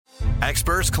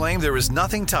Experts claim there is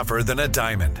nothing tougher than a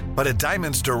diamond. But at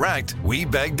Diamonds Direct, we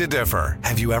beg to differ.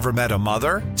 Have you ever met a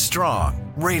mother?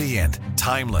 Strong, radiant,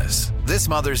 timeless. This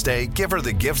Mother's Day, give her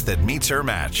the gift that meets her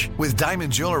match. With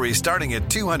diamond jewelry starting at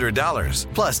 $200.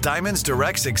 Plus Diamonds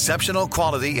Direct's exceptional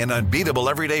quality and unbeatable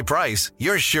everyday price,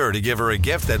 you're sure to give her a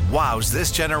gift that wows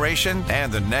this generation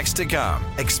and the next to come.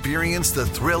 Experience the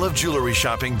thrill of jewelry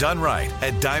shopping done right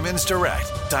at Diamonds Direct.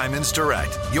 Diamonds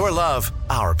Direct. Your love,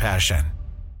 our passion.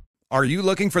 Are you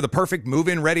looking for the perfect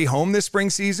move-in ready home this spring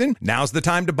season? Now's the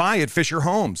time to buy at Fisher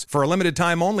Homes. For a limited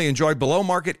time only, enjoy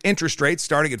below-market interest rates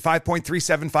starting at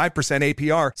 5.375%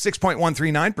 APR,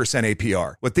 6.139%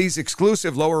 APR. With these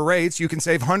exclusive lower rates, you can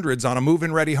save hundreds on a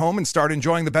move-in ready home and start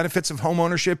enjoying the benefits of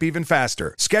homeownership even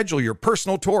faster. Schedule your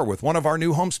personal tour with one of our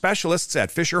new home specialists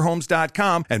at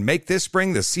FisherHomes.com and make this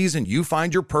spring the season you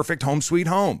find your perfect home sweet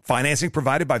home. Financing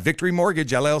provided by Victory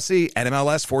Mortgage, LLC,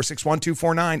 NMLS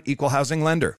 461249, Equal Housing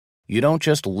Lender. You don't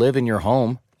just live in your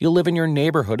home, you live in your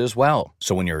neighborhood as well.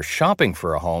 So when you're shopping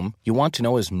for a home, you want to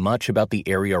know as much about the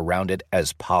area around it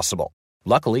as possible.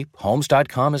 Luckily,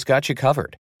 Homes.com has got you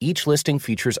covered. Each listing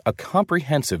features a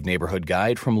comprehensive neighborhood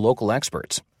guide from local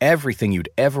experts. Everything you'd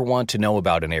ever want to know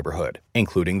about a neighborhood,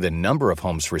 including the number of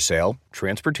homes for sale,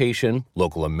 transportation,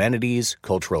 local amenities,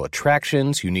 cultural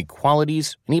attractions, unique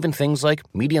qualities, and even things like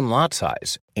median lot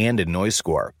size and a noise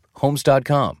score.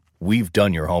 Homes.com. We've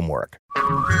done your homework.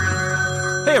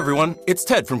 Hey everyone, it's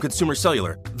Ted from Consumer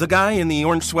Cellular, the guy in the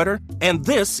orange sweater, and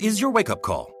this is your wake-up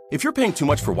call. If you're paying too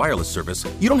much for wireless service,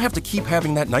 you don't have to keep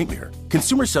having that nightmare.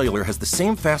 Consumer Cellular has the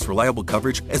same fast, reliable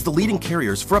coverage as the leading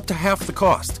carriers for up to half the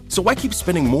cost. So why keep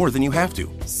spending more than you have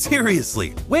to?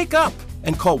 Seriously, wake up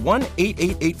and call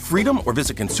 1-888-FREEDOM or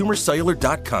visit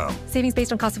consumercellular.com. Savings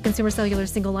based on cost of Consumer Cellular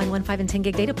single line 1, 5, and 10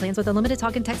 gig data plans with unlimited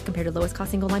talk and text compared to lowest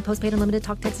cost single line postpaid unlimited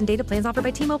talk, text, and data plans offered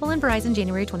by T-Mobile and Verizon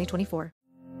January 2024.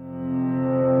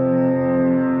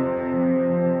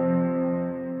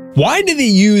 Why do they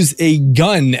use a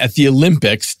gun at the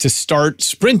Olympics to start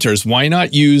sprinters? Why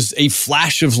not use a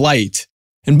flash of light?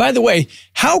 And by the way,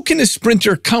 how can a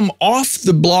sprinter come off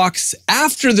the blocks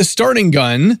after the starting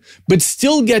gun, but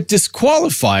still get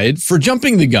disqualified for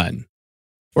jumping the gun?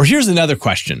 Or here's another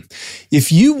question. If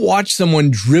you watch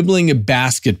someone dribbling a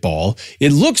basketball,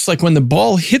 it looks like when the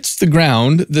ball hits the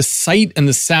ground, the sight and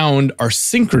the sound are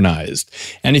synchronized.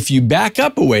 And if you back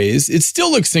up a ways, it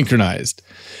still looks synchronized.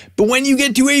 But when you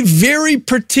get to a very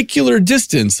particular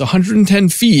distance, 110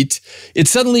 feet, it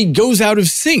suddenly goes out of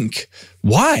sync.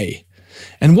 Why?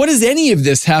 And what does any of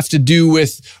this have to do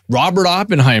with Robert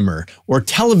Oppenheimer, or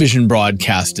television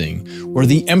broadcasting, or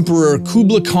the Emperor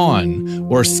Kubla Khan,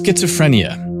 or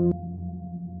schizophrenia?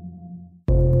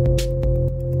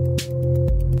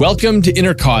 Welcome to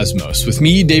Inner Cosmos with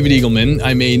me, David Eagleman.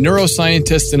 I'm a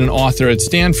neuroscientist and an author at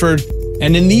Stanford.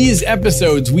 And in these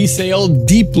episodes, we sail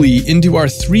deeply into our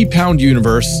 3-pound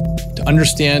universe to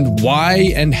understand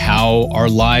why and how our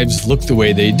lives look the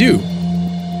way they do.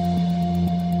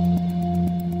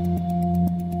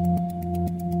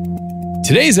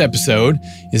 Today's episode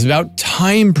is about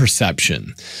time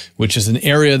perception, which is an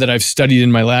area that I've studied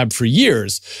in my lab for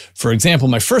years. For example,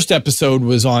 my first episode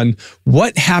was on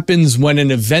what happens when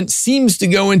an event seems to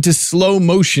go into slow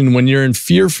motion when you're in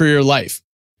fear for your life.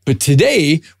 But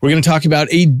today, we're going to talk about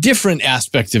a different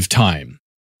aspect of time.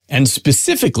 And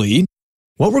specifically,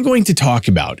 what we're going to talk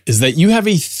about is that you have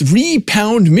a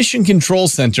 3-pound mission control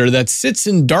center that sits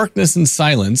in darkness and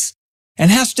silence and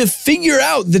has to figure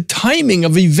out the timing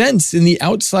of events in the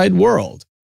outside world.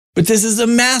 But this is a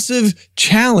massive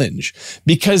challenge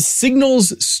because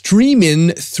signals stream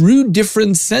in through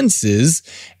different senses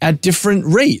at different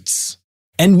rates.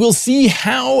 And we'll see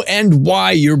how and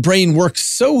why your brain works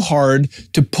so hard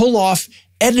to pull off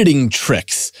editing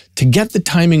tricks to get the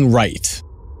timing right.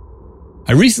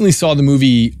 I recently saw the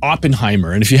movie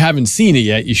Oppenheimer, and if you haven't seen it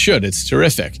yet, you should. It's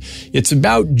terrific. It's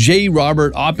about J.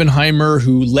 Robert Oppenheimer,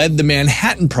 who led the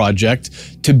Manhattan Project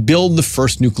to build the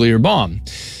first nuclear bomb.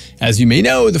 As you may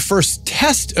know, the first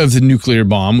test of the nuclear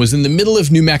bomb was in the middle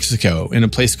of New Mexico in a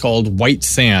place called White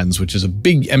Sands, which is a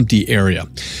big empty area.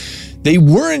 They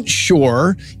weren't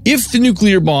sure if the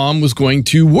nuclear bomb was going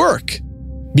to work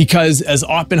because, as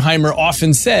Oppenheimer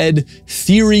often said,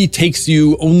 theory takes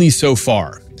you only so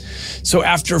far. So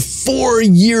after 4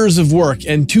 years of work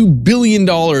and $2 billion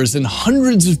and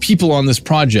hundreds of people on this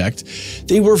project,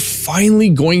 they were finally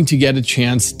going to get a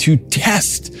chance to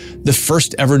test the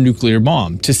first ever nuclear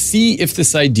bomb to see if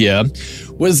this idea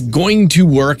was going to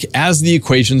work as the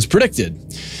equations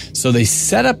predicted. So they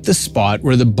set up the spot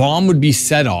where the bomb would be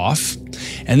set off,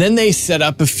 and then they set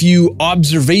up a few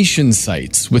observation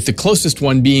sites, with the closest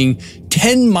one being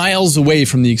 10 miles away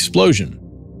from the explosion.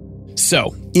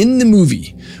 So, in the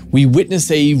movie, we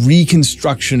witness a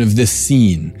reconstruction of this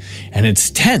scene, and it's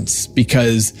tense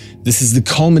because this is the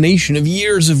culmination of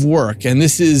years of work, and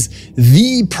this is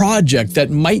the project that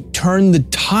might turn the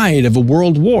tide of a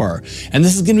world war, and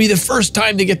this is going to be the first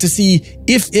time they get to see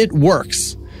if it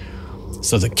works.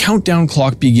 So the countdown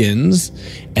clock begins,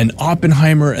 and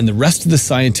Oppenheimer and the rest of the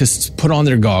scientists put on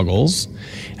their goggles,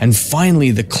 and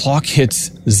finally the clock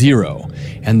hits 0,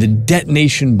 and the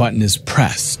detonation button is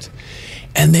pressed.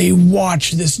 And they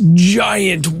watch this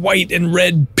giant white and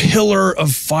red pillar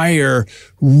of fire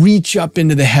reach up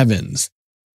into the heavens.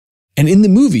 And in the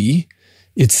movie,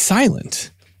 it's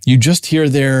silent. You just hear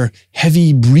their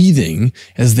heavy breathing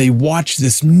as they watch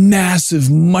this massive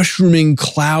mushrooming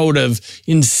cloud of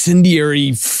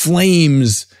incendiary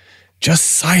flames. Just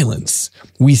silence.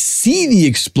 We see the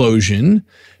explosion,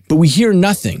 but we hear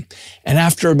nothing. And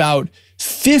after about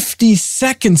 50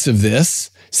 seconds of this,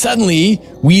 suddenly,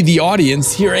 we, the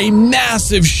audience, hear a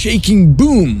massive shaking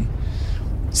boom.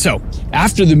 So,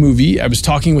 after the movie, I was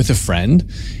talking with a friend,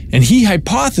 and he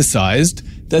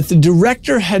hypothesized that the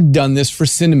director had done this for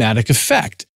cinematic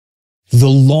effect. The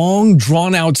long,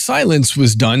 drawn-out silence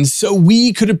was done so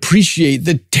we could appreciate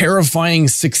the terrifying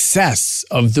success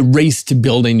of the race to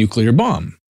build a nuclear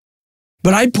bomb.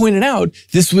 But I pointed out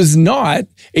this was not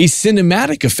a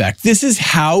cinematic effect. This is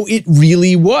how it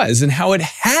really was and how it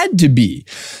had to be,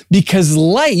 because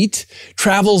light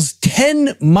travels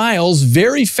 10 miles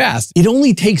very fast. It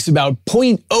only takes about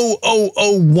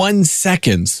 0.0001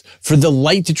 seconds for the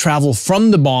light to travel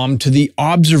from the bomb to the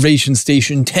observation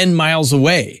station 10 miles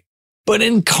away. But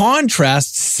in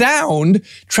contrast, sound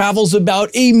travels about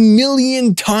 1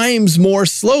 million times more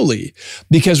slowly.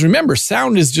 Because remember,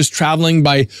 sound is just traveling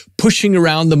by pushing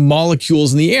around the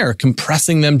molecules in the air,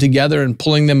 compressing them together and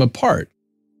pulling them apart.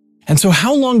 And so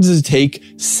how long does it take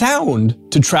sound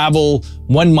to travel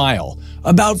 1 mile?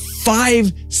 About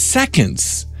 5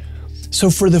 seconds. So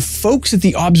for the folks at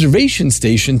the observation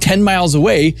station 10 miles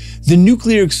away, the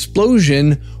nuclear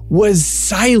explosion was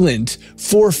silent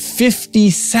for 50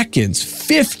 seconds.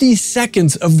 50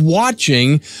 seconds of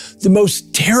watching the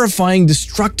most terrifying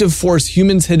destructive force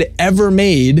humans had ever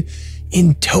made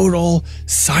in total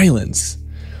silence.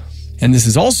 And this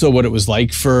is also what it was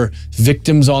like for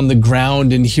victims on the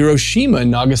ground in Hiroshima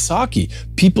and Nagasaki.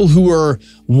 People who were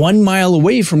 1 mile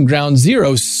away from ground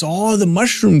zero saw the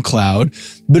mushroom cloud,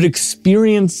 but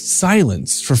experienced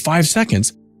silence for 5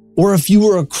 seconds. Or if you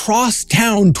were across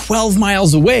town 12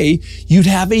 miles away, you'd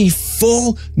have a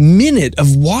full minute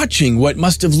of watching what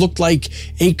must have looked like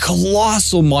a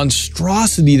colossal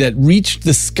monstrosity that reached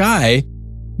the sky,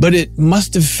 but it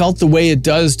must have felt the way it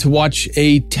does to watch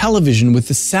a television with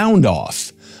the sound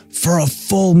off for a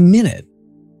full minute.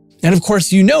 And of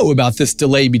course, you know about this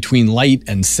delay between light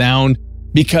and sound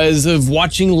because of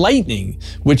watching lightning,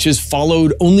 which is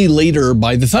followed only later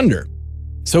by the thunder.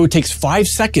 So it takes 5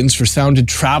 seconds for sound to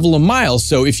travel 1 mile.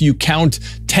 So if you count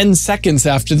 10 seconds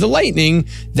after the lightning,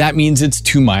 that means it's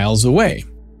 2 miles away.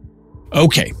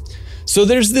 Okay, so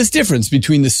there's this difference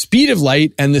between the speed of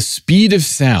light and the speed of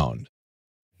sound.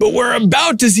 But we're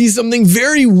about to see something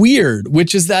very weird,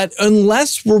 which is that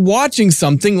unless we're watching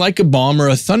something like a bomb or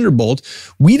a thunderbolt,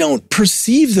 we don't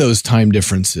perceive those time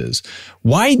differences.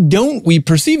 Why don't we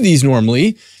perceive these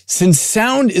normally? Since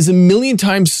sound is 1 million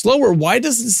times slower, why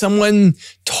doesn't someone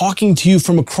talking to you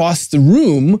from across the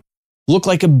room look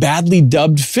like a badly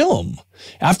dubbed film?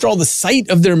 After all, the sight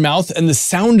of their mouth and the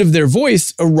sound of their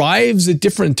voice arrives at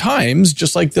different times,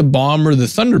 just like the bomb or the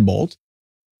thunderbolt.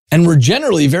 And we're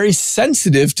generally very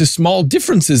sensitive to small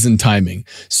differences in timing.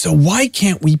 So why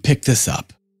can't we pick this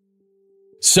up?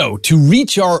 So to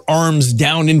reach our arms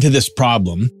down into this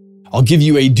problem, I'll give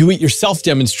you a do-it-yourself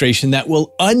demonstration that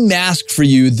will unmask for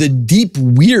you the deep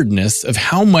weirdness of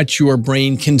how much your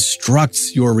brain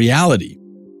constructs your reality.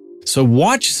 So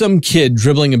watch some kid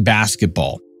dribbling a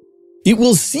basketball. It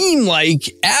will seem like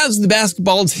as the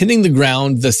basketball is hitting the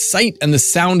ground, the sight and the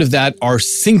sound of that are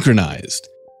synchronized.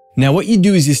 Now what you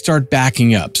do is you start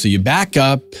backing up. So you back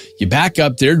up,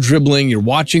 they're dribbling, you're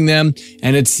watching them,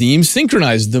 and it seems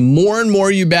synchronized. The more and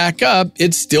more you back up,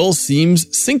 it still seems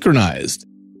synchronized.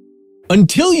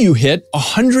 Until you hit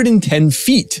 110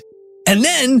 feet. And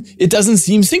then it doesn't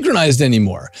seem synchronized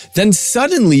anymore. Then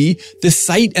suddenly the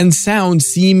sight and sound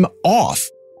seem off.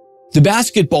 The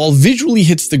basketball visually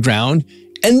hits the ground,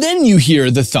 and then you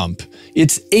hear the thump.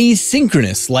 It's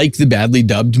asynchronous, like the badly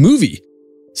dubbed movie.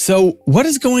 So what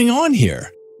is going on here?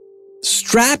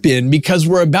 Strap in, because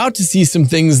we're about to see some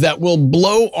things that will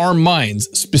blow our minds,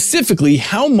 specifically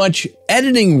how much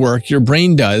editing work your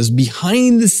brain does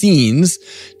behind the scenes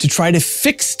to try to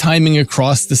fix timing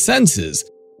across the senses.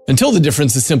 until the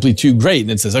difference is simply too great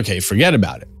and it says, okay, forget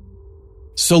about it.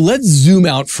 So let's zoom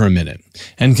out for a minute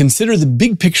and consider the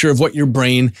big picture of what your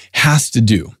brain has to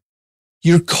do.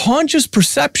 Your conscious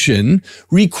perception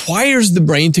requires the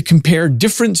brain to compare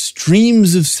different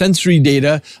streams of sensory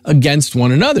data against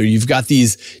one another. You've got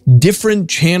these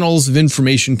different channels of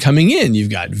information coming in.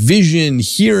 You've got vision,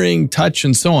 hearing, touch,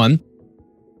 and so on.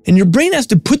 And your brain has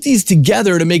to put these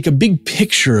together to make a big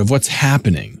picture of what's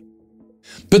happening.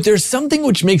 But there's something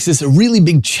which makes this a really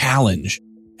big challenge,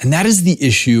 and that is the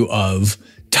issue of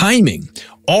timing.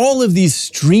 All of these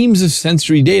streams of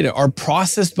sensory data are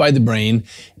processed by the brain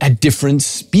at different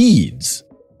speeds.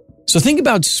 So think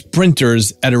about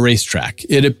sprinters at a racetrack.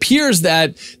 It appears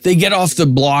that they get off the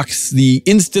blocks the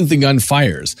instant the gun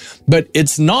fires, but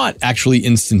it's not actually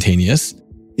instantaneous.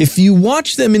 If you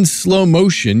watch them in slow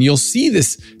motion, you'll see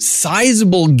this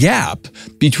sizable gap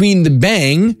between the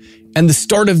bang and the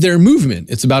start of their movement.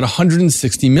 It's about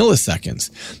 160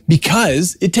 milliseconds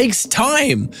because it takes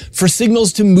time for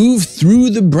signals to move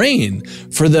through the brain,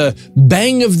 for the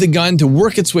bang of the gun to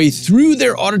work its way through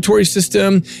their auditory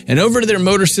system and over to their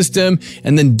motor system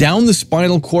and then down the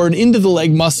spinal cord into the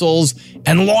leg muscles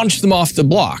and launch them off the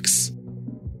blocks.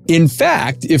 In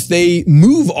fact, if they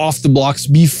move off the blocks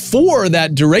before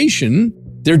that duration,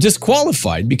 they're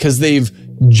disqualified because they've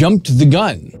jumped the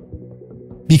gun.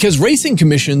 Because racing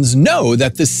commissions know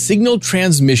that the signal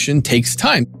transmission takes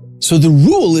time. So the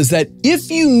rule is that if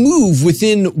you move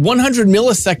within 100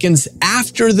 milliseconds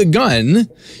after the gun,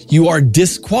 you are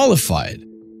disqualified.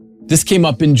 This came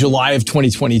up in July of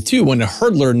 2022 when a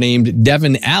hurdler named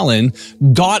Devin Allen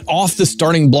got off the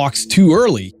starting blocks too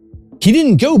early. He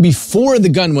didn't go before the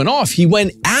gun went off. He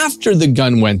went after the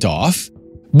gun went off,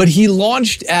 but he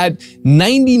launched at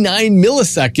 99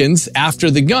 milliseconds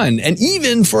after the gun. And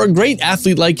even for a great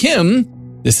athlete like him,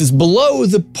 this is below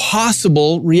the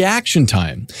possible reaction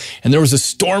time. And there was a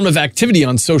storm of activity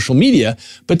on social media,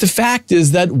 but the fact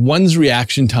is that one's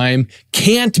reaction time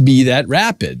can't be that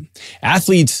rapid.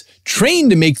 Athletes train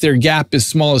to make their gap as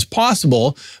small as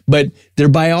possible, but their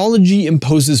biology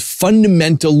imposes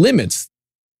fundamental limits.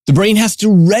 The brain has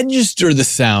to register the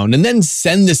sound and then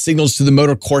send the signals to the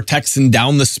motor cortex and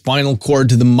down the spinal cord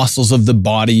to the muscles of the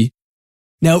body.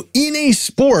 Now, in a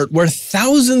sport where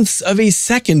thousandths of a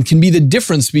second can be the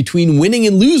difference between winning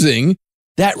and losing,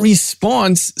 that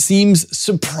response seems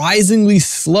surprisingly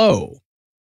slow.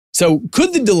 So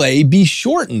could the delay be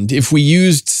shortened if we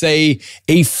used, say,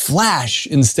 a flash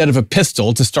instead of a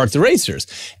pistol to start the racers?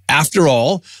 After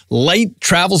all, light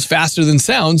travels faster than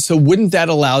sound, so wouldn't that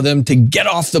allow them to get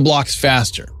off the blocks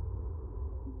faster?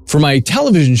 For my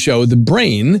television show, The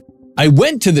Brain, I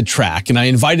went to the track and I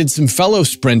invited some fellow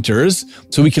sprinters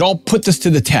so we could all put this to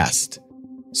the test.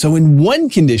 So in one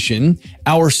condition,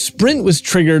 our sprint was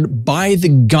triggered by the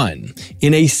gun.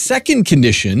 In a second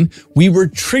condition, we were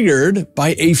triggered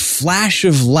by a flash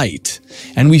of light.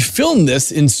 And we filmed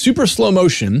this in super slow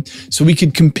motion so we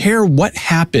could compare what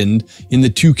happened in the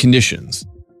two conditions.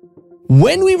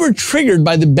 When we were triggered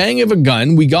by the bang of a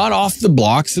gun, we got off the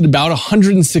blocks at about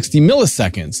 160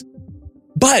 milliseconds.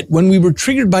 But when we were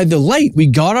triggered by the light, we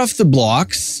got off the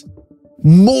blocks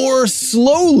more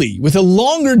slowly with a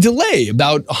longer delay,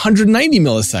 about 190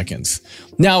 milliseconds.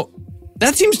 Now,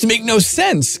 that seems to make no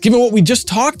sense given what we just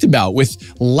talked about with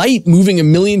light moving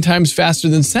 1,000,000 times faster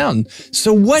than sound.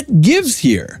 So what gives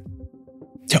here?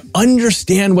 To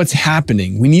understand what's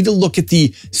happening, we need to look at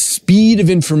the speed of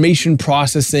information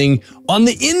processing on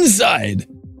the inside.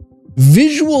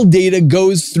 Visual data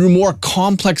goes through more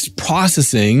complex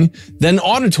processing than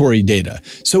auditory data.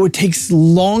 So it takes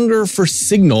longer for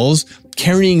signals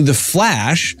carrying the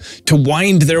flash to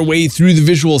wind their way through the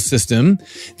visual system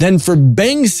than for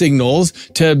bang signals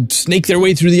to snake their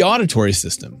way through the auditory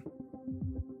system.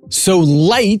 So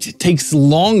light takes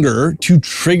longer to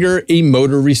trigger a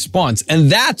motor response. And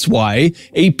that's why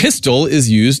a pistol is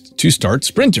used to start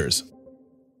sprinters.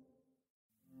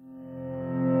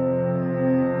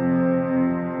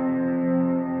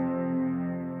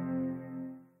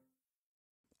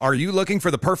 Are you looking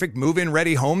for the perfect move-in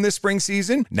ready home this spring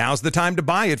season? Now's the time to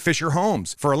buy at Fisher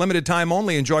Homes. For a limited time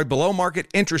only, enjoy below-market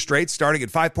interest rates starting at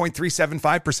 5.375%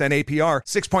 APR,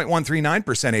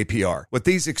 6.139% APR. With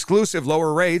these exclusive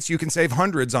lower rates, you can save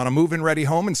hundreds on a move-in ready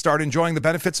home and start enjoying the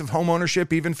benefits of home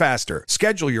ownership even faster.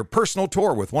 Schedule your personal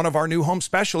tour with one of our new home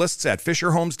specialists at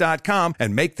FisherHomes.com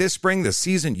and make this spring the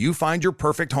season you find your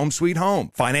perfect home sweet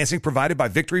home. Financing provided by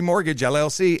Victory Mortgage,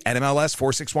 LLC, NMLS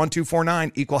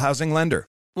 461249, Equal Housing Lender.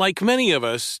 Like many of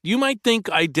us, you might think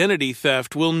identity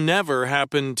theft will never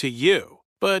happen to you.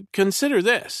 But consider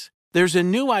this. There's a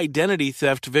new identity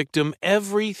theft victim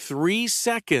every 3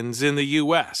 seconds in the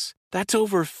U.S. That's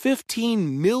over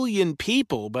 15 million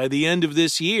people by the end of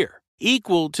this year,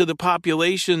 equal to the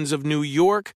populations of New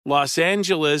York, Los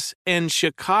Angeles, and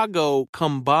Chicago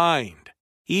combined.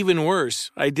 Even worse,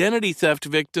 identity theft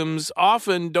victims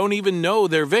often don't even know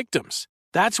they're victims.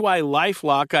 That's why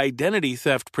LifeLock Identity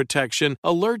Theft Protection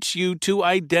alerts you to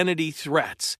identity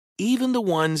threats, even the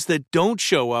ones that don't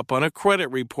show up on a credit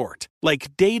report,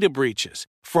 like data breaches,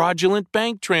 fraudulent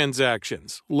bank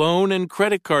transactions, loan and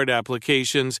credit card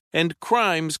applications, and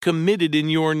crimes committed in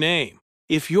your name.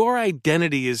 If your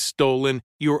identity is stolen,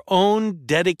 your own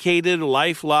dedicated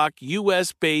LifeLock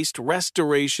US-based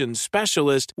restoration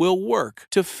specialist will work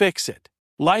to fix it.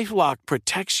 LifeLock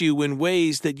protects you in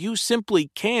ways that you simply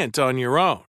can't on your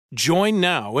own. Join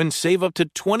now and save up to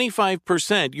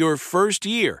 25% your first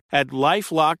year at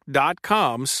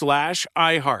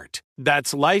LifeLock.com/iHeart.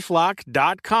 That's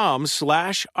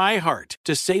LifeLock.com/iHeart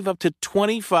to save up to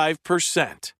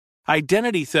 25%.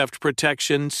 Identity theft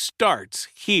protection starts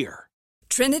here.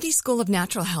 Trinity School of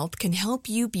Natural Health can help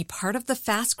you be part of the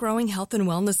fast-growing health and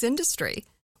wellness industry.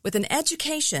 With an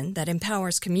education that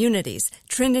empowers communities,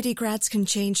 Trinity grads can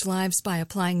change lives by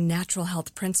applying natural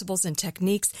health principles and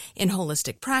techniques in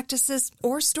holistic practices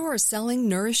or stores selling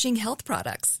nourishing health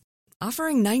products.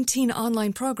 Offering 19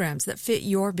 online programs that fit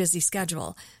your busy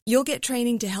schedule, you'll get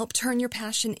training to help turn your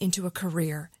passion into a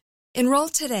career. Enroll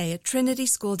today at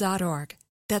trinityschool.org.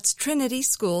 That's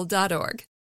trinityschool.org.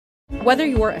 Whether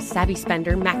you're a savvy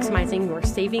spender maximizing your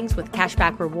savings with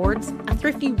cashback rewards, a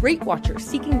thrifty rate watcher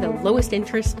seeking the lowest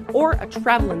interest, or a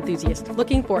travel enthusiast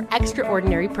looking for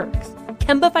extraordinary perks,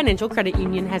 Kemba Financial Credit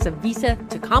Union has a visa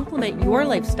to complement your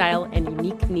lifestyle and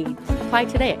unique needs. Apply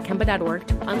today at Kemba.org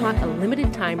to unlock a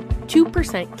limited-time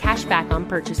 2% cash back on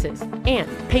purchases and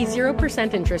pay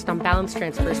 0% interest on balance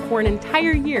transfers for an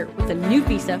entire year with a new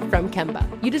visa from Kemba.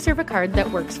 You deserve a card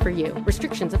that works for you.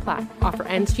 Restrictions apply. Offer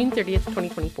ends June 30th,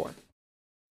 2024.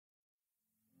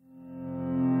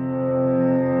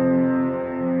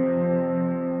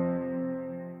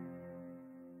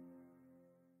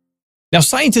 Now,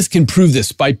 scientists can prove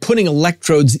this by putting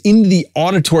electrodes into the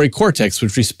auditory cortex,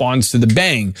 which responds to the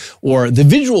bang, or the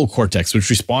visual cortex, which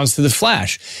responds to the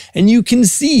flash. And you can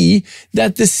see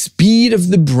that the speed of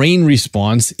the brain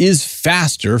response is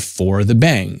faster for the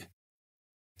bang.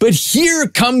 But here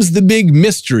comes the big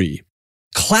mystery.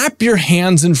 Clap your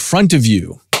hands in front of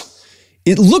you.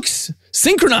 It looks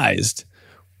synchronized.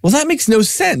 Well, that makes no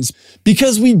sense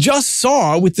because we just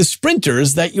saw with the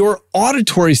sprinters that your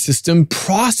auditory system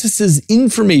processes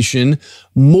information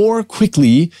more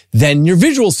quickly than your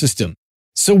visual system.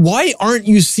 So why aren't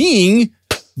you seeing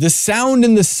the sound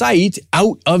and the sight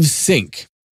out of sync?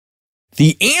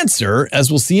 The answer, as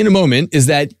we'll see in a moment, is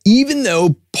that even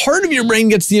though part of your brain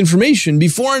gets the information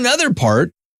before another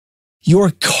part,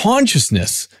 your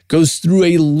consciousness goes through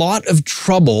a lot of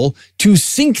trouble to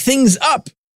sync things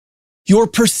up. Your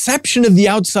perception of the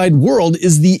outside world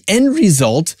is the end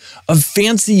result of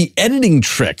fancy editing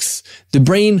tricks. The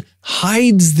brain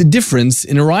hides the difference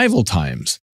in arrival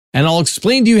times. And I'll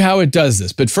explain to you how it does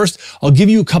this. But first, I'll give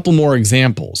you a couple more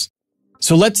examples.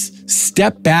 So let's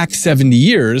step back 70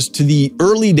 years to the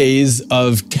early days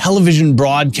of television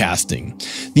broadcasting.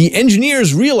 The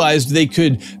engineers realized they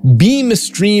could beam a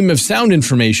stream of sound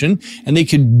information and they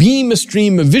could beam a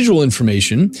stream of visual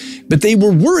information, but they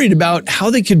were worried about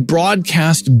how they could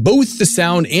broadcast both the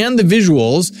sound and the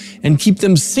visuals and keep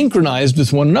them synchronized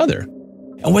with one another.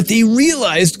 And what they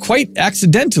realized quite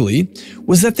accidentally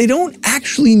was that they don't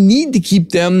actually need to keep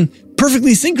them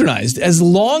perfectly synchronized. As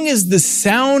long as the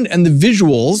sound and the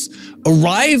visuals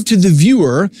arrive to the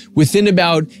viewer within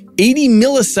about 80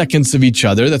 milliseconds of each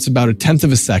other, that's about 1/10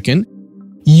 of a second,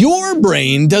 your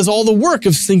brain does all the work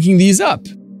of syncing these up.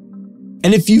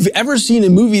 And if you've ever seen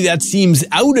a movie that seems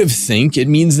out of sync, it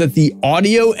means that the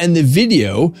audio and the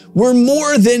video were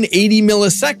more than 80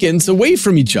 milliseconds away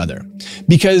from each other,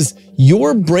 because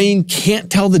your brain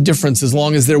can't tell the difference as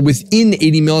long as they're within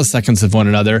 80 milliseconds of one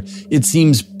another. It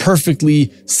seems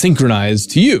perfectly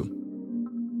synchronized to you.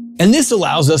 And this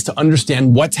allows us to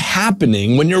understand what's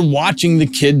happening when you're watching the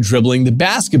kid dribbling the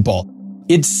basketball.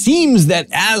 It seems that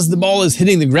as the ball is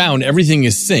hitting the ground, everything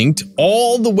is synced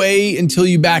all the way until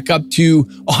you back up to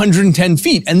 110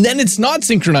 feet, and then it's not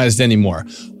synchronized anymore.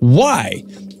 Why?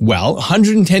 Well,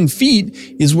 110 feet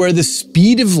is where the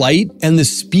speed of light and the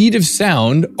speed of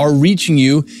sound are reaching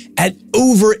you at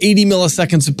over 80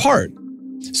 milliseconds apart.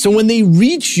 So when they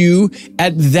reach you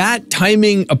at that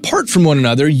timing apart from one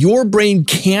another, your brain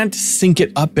can't sync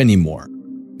it up anymore.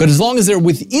 But as long as they're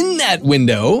within that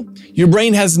window, your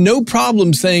brain has no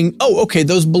problem saying, oh, okay,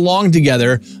 those belong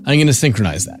together. I'm going to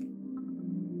synchronize that.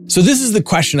 So this is the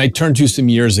question I turned to some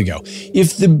years ago.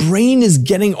 If the brain is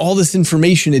getting all this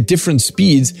information at different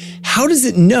speeds, how does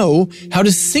it know how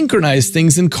to synchronize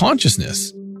things in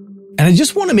consciousness? And I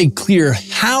just want to make clear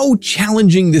how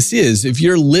challenging this is if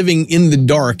you're living in the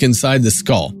dark inside the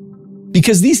skull.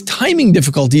 Because these timing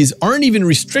difficulties aren't even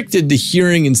restricted to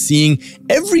hearing and seeing.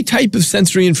 Every type of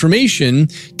sensory information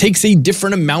takes a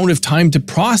different amount of time to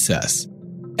process.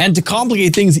 And to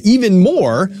complicate things even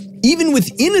more, even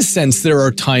within a sense, there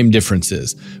are time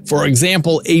differences. For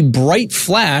example, a bright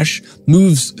flash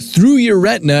moves through your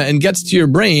retina and gets to your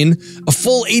brain a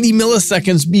full 80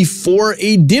 milliseconds before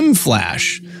a dim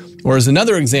flash. Or as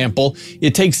another example,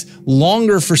 it takes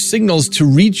longer for signals to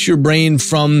reach your brain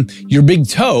from your big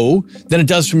toe than it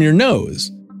does from your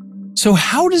nose. So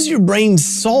how does your brain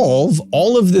solve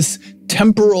all of this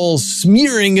temporal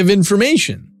smearing of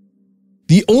information?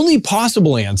 The only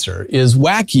possible answer is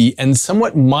wacky and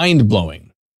somewhat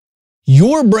mind-blowing.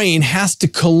 Your brain has to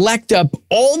collect up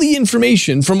all the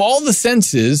information from all the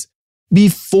senses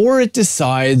before it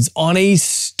decides on a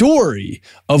story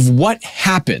of what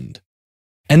happened.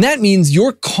 And that means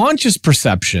your conscious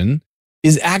perception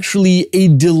is actually a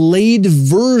delayed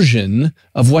version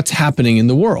of what's happening in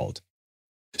the world.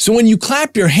 So when you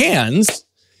clap your hands,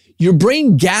 your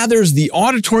brain gathers the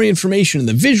auditory information and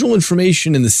the visual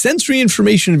information and the sensory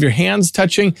information of your hands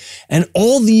touching, and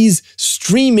all these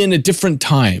stream in at different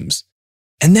times.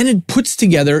 And then it puts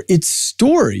together its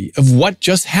story of what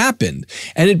just happened.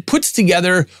 And it puts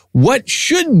together what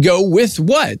should go with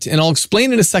what. And I'll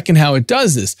explain in a second how it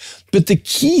does this. But the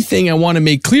key thing I want to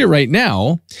make clear right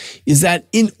now is that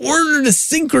in order to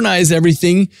synchronize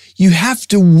everything, you have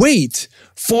to wait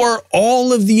for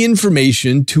all of the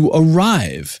information to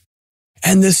arrive.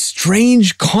 And the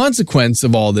strange consequence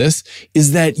of all this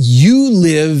is that you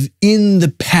live in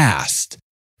the past.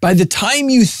 By the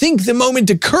time you think the moment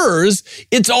occurs,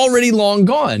 it's already long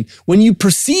gone. When you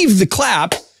perceive the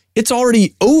clap, it's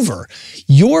already over.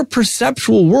 Your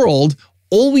perceptual world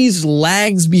always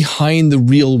lags behind the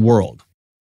real world.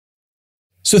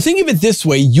 So think of it this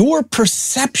way. Your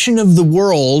perception of the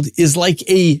world is like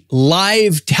a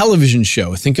live television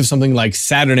show. Think of something like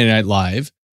Saturday Night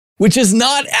Live, which is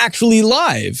not actually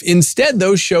live. Instead,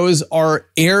 those shows are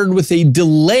aired with a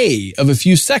delay of a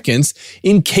few seconds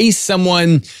in case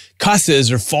someone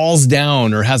cusses or falls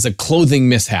down or has a clothing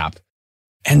mishap.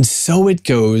 And so it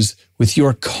goes with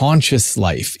your conscious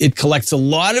life. It collects a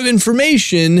lot of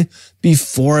information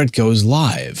before it goes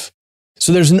live.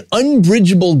 So there's an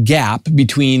unbridgeable gap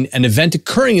between an event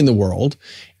occurring in the world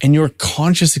and your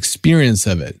conscious experience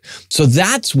of it. So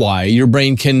that's why your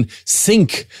brain can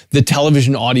sync the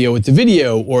television audio with the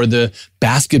video, or the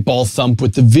basketball thump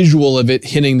with the visual of it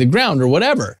hitting the ground, or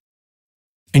whatever.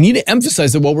 I need to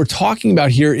emphasize that what we're talking about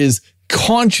here is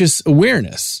conscious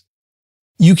awareness.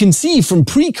 You can see from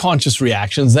pre-conscious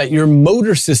reactions that your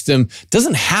motor system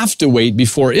doesn't have to wait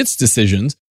before its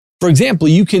decisions. For example,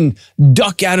 you can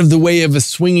duck out of the way of a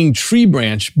swinging tree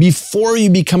branch before you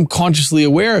become consciously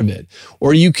aware of it.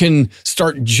 Or you can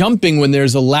start jumping when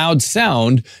there's a loud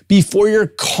sound before you're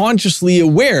consciously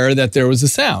aware that there was a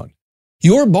sound.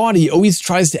 Your body always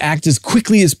tries to act as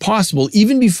quickly as possible,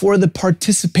 even before the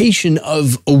participation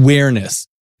of awareness.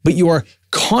 But your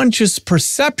conscious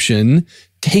perception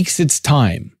takes its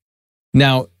time.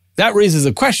 Now, that raises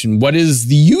a question. What is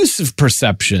the use of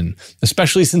perception,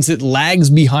 especially since it lags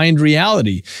behind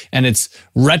reality and it's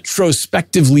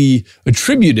retrospectively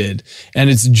attributed and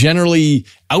it's generally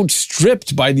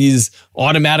outstripped by these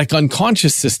automatic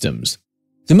unconscious systems?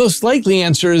 The most likely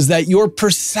answer is that your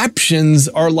perceptions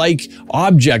are like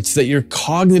objects that your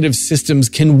cognitive systems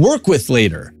can work with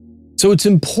later. So it's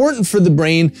important for the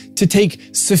brain to take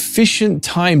sufficient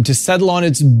time to settle on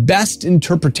its best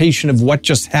interpretation of what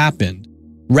just happened,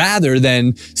 rather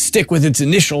than stick with its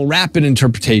initial rapid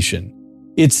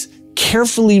interpretation. Its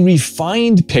carefully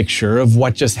refined picture of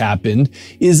what just happened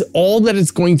is all that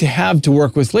it's going to have to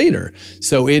work with later.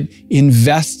 So it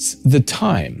invests the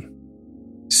time.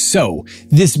 So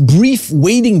this brief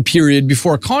waiting period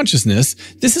before consciousness,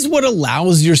 this is what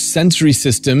allows your sensory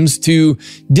systems to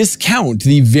discount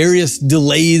the various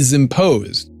delays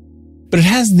imposed. But it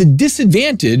has the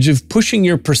disadvantage of pushing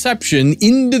your perception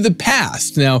into the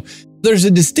past. Now, there's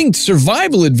a distinct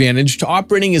survival advantage to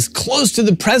operating as close to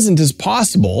the present as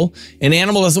possible. An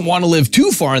animal doesn't want to live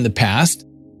too far in the past.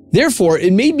 Therefore,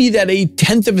 it may be that a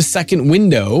 1/10 of a second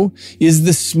window is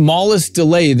the smallest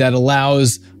delay that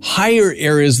allows higher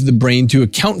areas of the brain to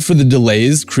account for the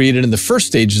delays created in the first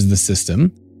stages of the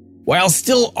system, while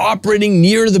still operating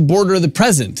near the border of the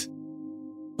present.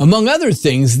 Among other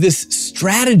things, this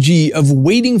strategy of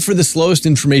waiting for the slowest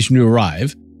information to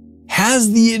arrive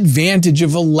has the advantage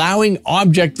of allowing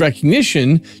object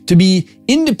recognition to be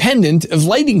independent of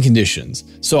lighting conditions.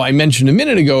 So I mentioned a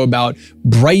minute ago about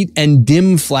bright and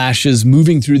dim flashes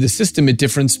moving through the system at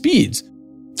different speeds.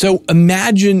 So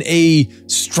imagine a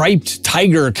striped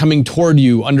tiger coming toward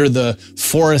you under the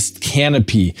forest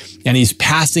canopy, and he's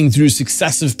passing through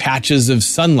successive patches of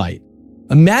sunlight.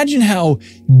 Imagine how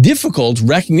difficult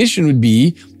recognition would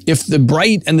be if the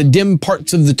bright and the dim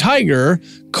parts of the tiger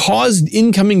caused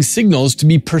incoming signals to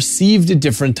be perceived at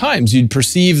different times. You'd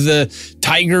perceive the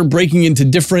tiger breaking into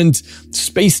different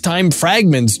space-time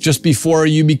fragments just before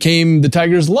you became the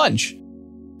tiger's lunch.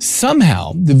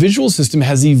 Somehow, the visual system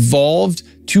has evolved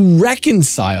to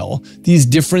reconcile these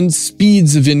different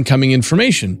speeds of incoming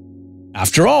information.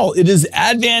 After all, it is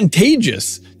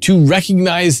advantageous to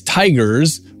recognize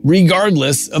tigers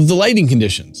regardless of the lighting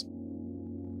conditions.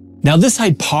 Now, this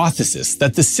hypothesis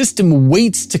that the system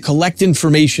waits to collect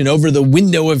information over the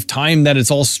window of time that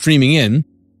it's all streaming in,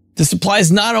 this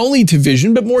applies not only to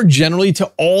vision, but more generally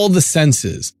to all the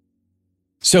senses.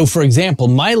 So, for example,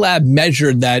 my lab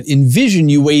measured that in vision,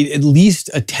 you wait at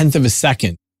least 1/10 of a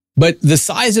second. But the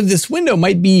size of this window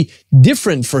might be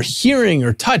different for hearing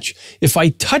or touch. If I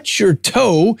touch your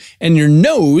toe and your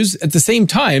nose at the same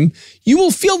time, you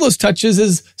will feel those touches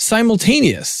as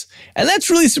simultaneous. And that's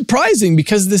really surprising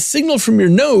because the signal from your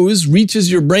nose reaches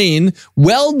your brain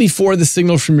well before the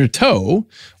signal from your toe.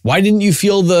 Why didn't you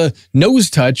feel the nose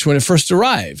touch when it first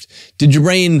arrived? Did your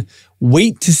brain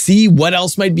wait to see what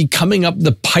else might be coming up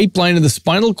the pipeline of the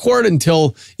spinal cord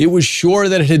until it was sure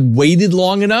that it had waited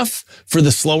long enough for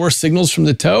the slower signals from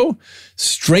the toe?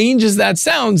 Strange as that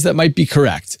sounds, that might be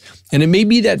correct. And it may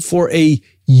be that for a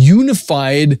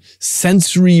unified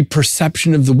sensory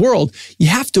perception of the world, you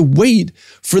have to wait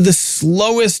for the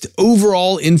slowest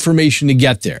overall information to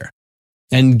get there.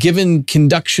 And given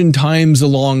conduction times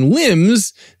along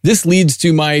limbs, this leads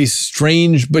to my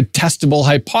strange but testable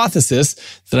hypothesis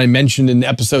that I mentioned in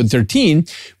episode 13,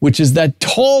 which is that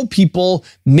tall people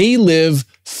may live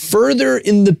further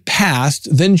in the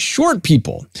past than short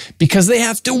people because they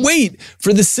have to wait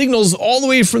for the signals all the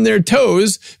way from their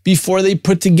toes before they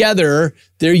put together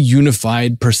their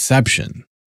unified perception.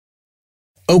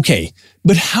 Okay,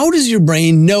 but how does your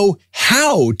brain know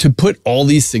how to put all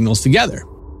these signals together?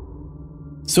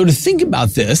 So to think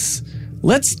about this,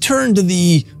 let's turn to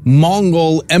the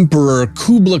Mongol Emperor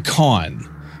Kubla Khan,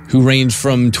 who reigned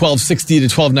from 1260 to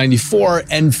 1294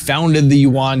 and founded the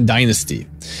Yuan dynasty.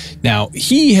 Now,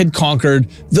 he had conquered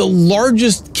the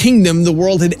largest kingdom the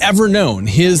world had ever known.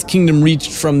 His kingdom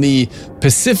reached from the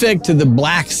Pacific to the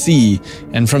Black Sea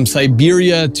and from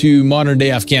Siberia to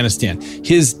modern-day Afghanistan.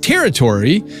 His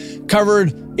territory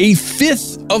covered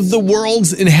 1/5 of the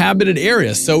world's inhabited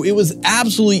area, so it was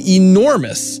absolutely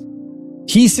enormous.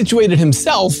 He situated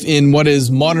himself in what is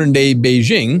modern-day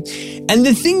Beijing, and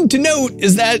the thing to note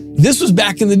is that this was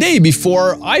back in the day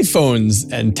before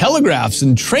iPhones and telegraphs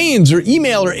and trains or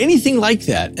email or anything like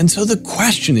that. And so the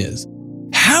question is,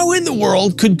 how in the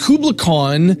world could Kubla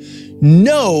Khan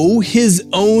know his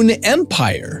own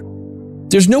empire?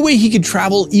 There's no way he could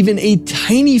travel even a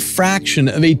tiny fraction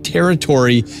of a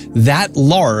territory that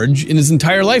large in his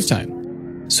entire lifetime.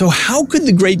 So how could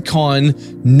the great Khan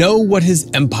know what his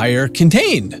empire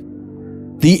contained?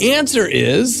 The answer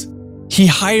is he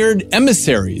hired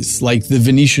emissaries like the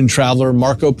Venetian traveler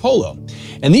Marco Polo.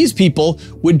 And these people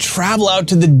would travel out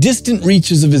to the distant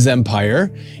reaches of his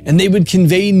empire, and they would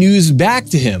convey news back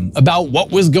to him about what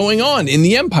was going on in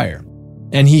the empire.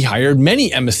 And he hired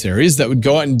many emissaries that would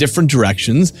go out in different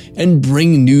directions and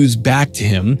bring news back to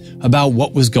him about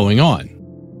what was going on.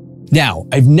 Now,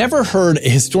 I've never heard a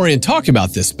historian talk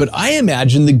about this, but I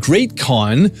imagine the great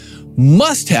Khan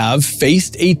must have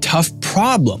faced a tough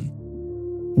problem.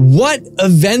 What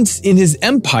events in his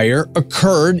empire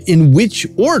occurred in which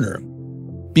order?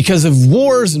 Because of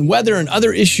wars and weather and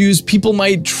other issues, people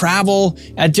might travel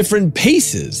at different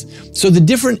paces. So the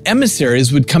different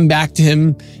emissaries would come back to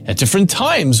him at different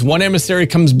times. One emissary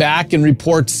comes back and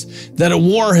reports that a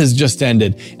war has just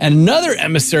ended. And another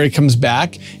emissary comes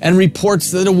back and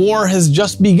reports that a war has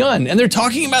just begun. And they're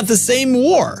talking about the same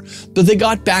war, but they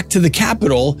got back to the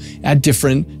capital at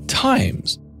different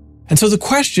times. And so the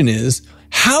question is,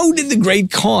 how did the great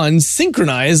Khan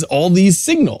synchronize all these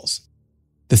signals?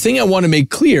 The thing I want to make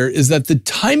clear is that the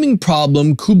timing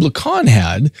problem Kubla Khan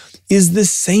had is the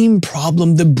same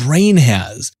problem the brain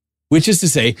has, which is to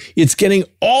say, it's getting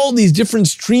all these different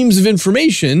streams of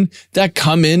information that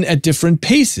come in at different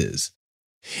paces.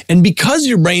 And because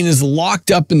your brain is locked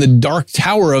up in the dark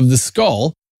tower of the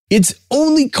skull, its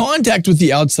only contact with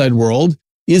the outside world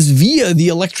is via the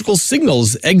electrical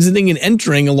signals exiting and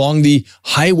entering along the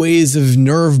highways of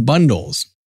nerve bundles.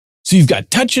 So you've got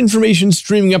touch information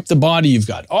streaming up the body, you've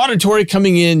got auditory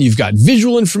coming in, you've got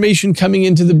visual information coming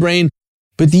into the brain.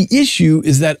 But the issue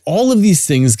is that all of these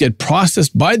things get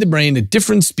processed by the brain at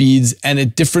different speeds and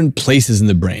at different places in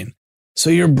the brain. So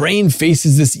your brain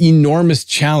faces this enormous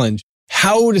challenge,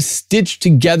 how to stitch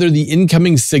together the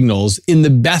incoming signals in the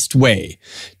best way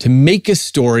to make a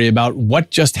story about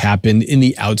what just happened in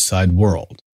the outside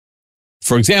world.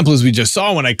 For example, as we just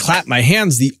saw, when I clap my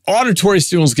hands, the auditory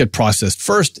signals get processed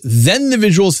first, then the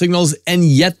visual signals, and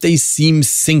yet they seem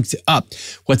synced up.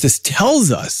 What this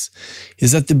tells us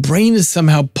is that the brain is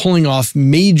somehow pulling off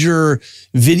major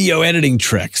video editing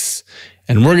tricks,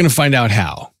 and we're going to find out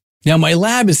how. Now, my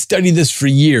lab has studied this for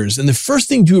years, and the first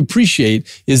thing to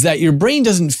appreciate is that your brain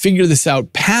doesn't figure this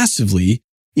out passively.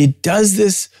 It does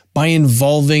this by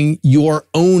involving your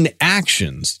own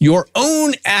actions. Your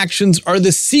own actions are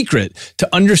the secret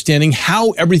to understanding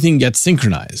how everything gets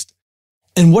synchronized.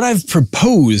 And what I've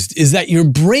proposed is that your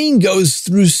brain goes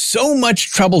through so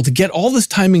much trouble to get all this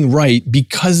timing right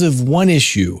because of one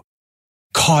issue: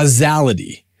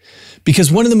 causality.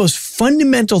 Because one of the most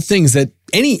fundamental things that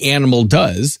any animal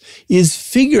does is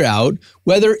figure out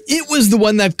whether it was the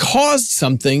one that caused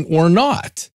something or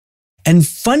not. And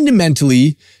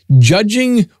fundamentally,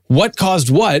 judging what caused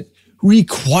what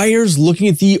requires looking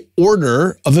at the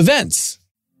order of events.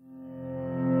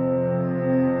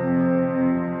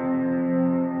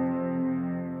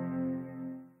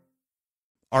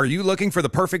 Are you looking for the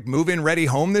perfect move-in ready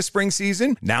home this spring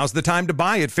season? Now's the time to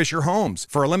buy at Fisher Homes.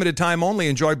 For a limited time only,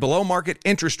 enjoy below market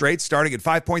interest rates starting at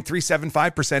 5.375%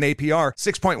 APR,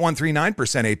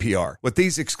 6.139% APR. With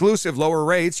these exclusive lower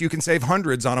rates, you can save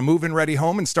hundreds on a move-in ready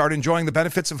home and start enjoying the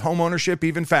benefits of home ownership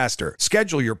even faster.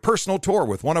 Schedule your personal tour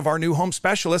with one of our new home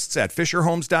specialists at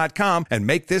FisherHomes.com and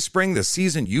make this spring the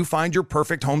season you find your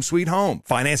perfect home sweet home.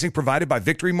 Financing provided by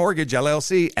Victory Mortgage,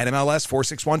 LLC, NMLS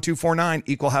 461249,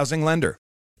 Equal Housing Lender.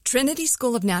 Trinity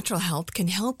School of Natural Health can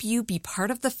help you be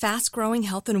part of the fast-growing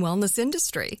health and wellness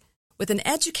industry. With an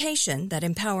education that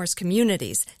empowers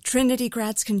communities, Trinity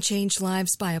grads can change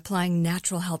lives by applying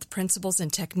natural health principles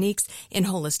and techniques in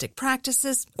holistic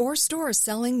practices or stores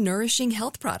selling nourishing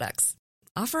health products.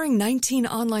 Offering 19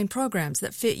 online programs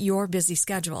that fit your busy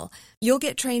schedule, you'll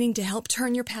get training to help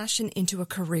turn your passion into a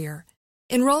career.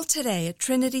 Enroll today at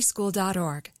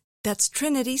trinityschool.org. That's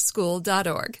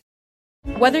trinityschool.org.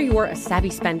 Whether you're a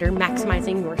savvy spender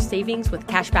maximizing your savings with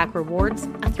cashback rewards,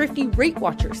 a thrifty rate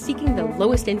watcher seeking the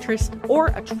lowest interest, or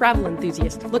a travel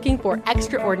enthusiast looking for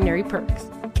extraordinary perks,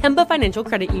 Kemba Financial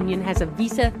Credit Union has a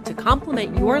visa to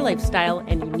complement your lifestyle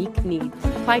and unique needs.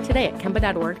 Apply today at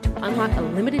Kemba.org to unlock a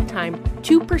limited time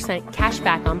 2% cash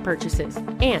back on purchases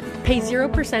and pay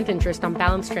 0% interest on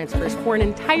balance transfers for an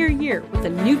entire year with a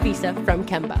new visa from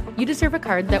Kemba. You deserve a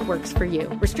card that works for you.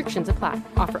 Restrictions apply.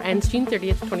 Offer ends June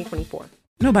 30th, 2024.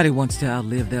 Nobody wants to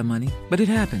outlive their money, but it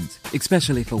happens,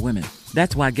 especially for women.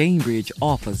 That's why Gainbridge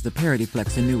offers the Parity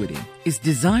Flex annuity. It's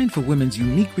designed for women's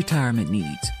unique retirement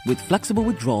needs, with flexible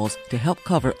withdrawals to help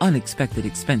cover unexpected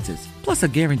expenses, plus a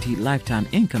guaranteed lifetime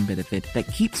income benefit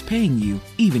that keeps paying you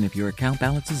even if your account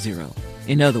balance is zero.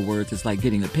 In other words, it's like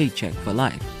getting a paycheck for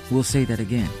life. We'll say that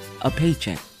again. A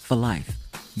paycheck for life.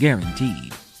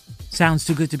 Guaranteed. Sounds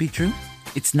too good to be true?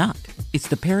 It's not. It's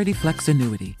the Parity Flex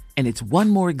annuity. And it's one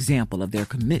more example of their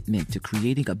commitment to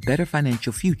creating a better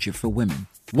financial future for women.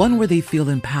 One where they feel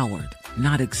empowered,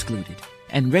 not excluded,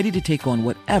 and ready to take on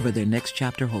whatever their next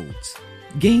chapter holds.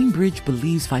 Gainbridge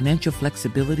believes financial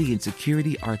flexibility and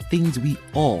security are things we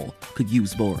all could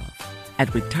use more of.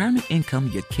 At retirement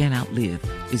income you can't outlive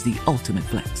is the ultimate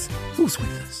flex. Who's with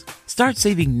us? Start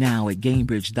saving now at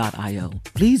Gainbridge.io.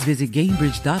 Please visit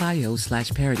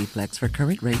Gainbridge.io/ParityFlex for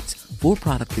current rates, for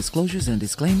product disclosures and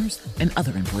disclaimers, and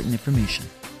other important information.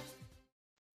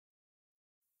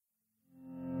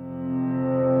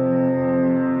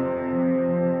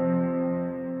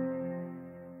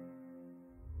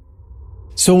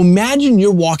 So imagine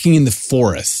you're walking in the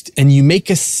forest and you make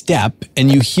a step and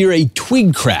you hear a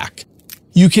twig crack.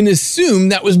 You can assume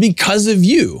that was because of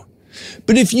you.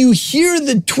 But if you hear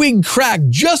the twig crack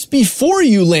just before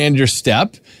you land your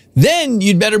step, then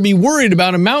you'd better be worried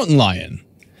about a mountain lion.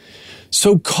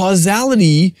 So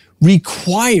causality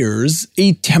requires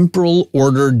a temporal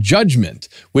order judgment,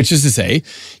 which is to say,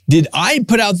 did I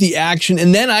put out the action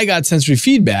and then I got sensory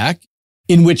feedback,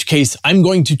 in which case I'm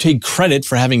going to take credit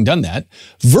for having done that,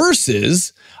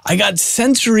 versus I got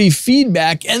sensory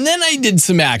feedback and then I did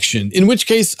some action, in which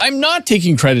case I'm not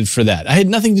taking credit for that. I had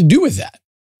nothing to do with that.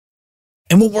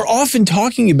 And what we're often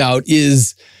talking about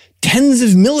is tens of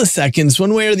milliseconds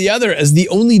one way or the other as the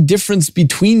only difference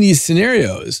between these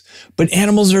scenarios. But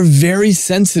animals are very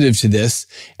sensitive to this.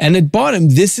 And at bottom,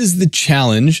 this is the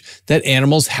challenge that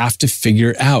animals have to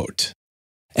figure out.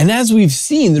 And as we've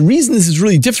seen, the reason this is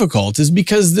really difficult is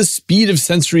because the speed of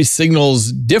sensory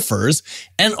signals differs,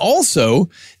 and also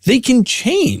they can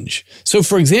change. So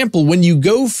for example, when you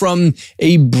go from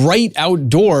a bright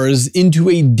outdoors into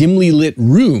a dimly lit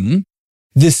room,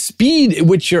 the speed at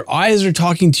which your eyes are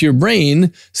talking to your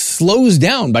brain slows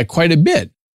down by quite a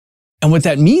bit. And what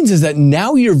that means is that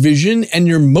now your vision and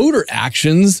your motor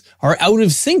actions are out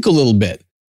of sync a little bit.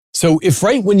 So if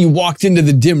right when you walked into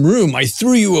the dim room, I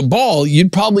threw you a ball,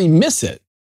 you'd probably miss it.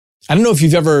 I don't know if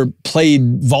you've ever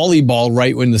played volleyball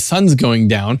right when the sun's going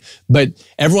down, but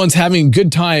everyone's having a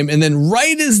good time. And then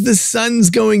right as the sun's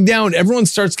going down, everyone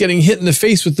starts getting hit in the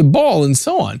face with the ball and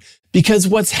so on. Because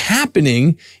what's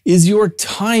happening is your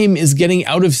time is getting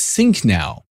out of sync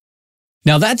now.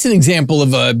 Now that's an example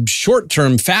of a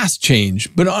short-term fast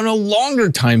change, but on a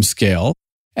longer time scale,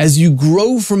 as you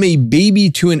grow from a baby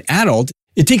to an adult,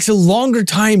 it takes a longer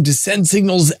time to send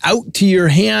signals out to your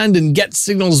hand and get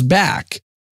signals back.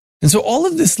 And so all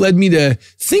of this led me to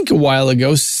think a while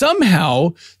ago,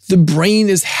 somehow the brain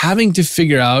is having to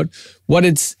figure out what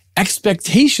its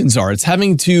expectations are. It's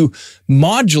having to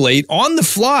modulate on the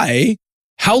fly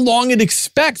how long it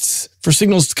expects for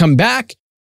signals to come back.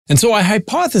 And so I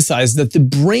hypothesized that the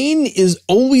brain is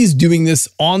always doing this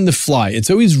on the fly. It's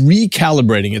always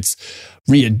recalibrating. It's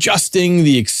readjusting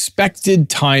the expected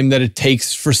time that it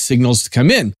takes for signals to come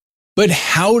in. But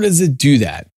how does it do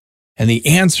that? And the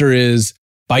answer is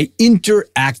by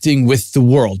interacting with the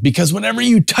world. Because whenever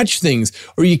you touch things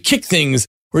or you kick things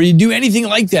or you do anything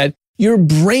like that, your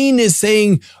brain is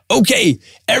saying, okay,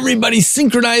 everybody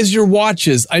synchronize your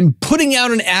watches. I'm putting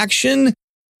out an action.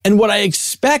 And what I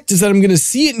expect is that I'm going to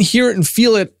see it and hear it and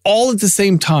feel it all at the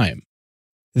same time.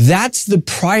 That's the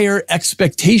prior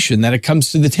expectation that it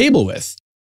comes to the table with.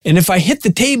 And if I hit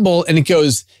the table and it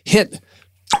goes hit,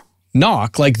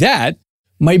 knock like that,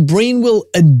 my brain will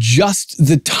adjust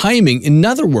the timing. In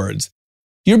other words,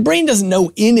 your brain doesn't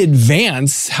know in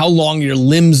advance how long your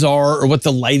limbs are or what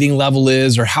the lighting level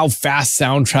is or how fast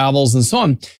sound travels and so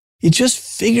on. It just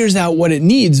figures out what it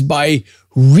needs by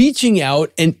reaching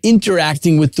out and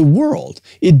interacting with the world.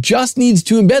 It just needs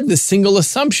to embed the single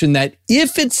assumption that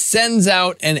if it sends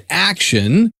out an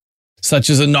action, such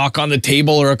as a knock on the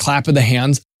table or a clap of the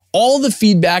hands, all the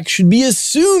feedback should be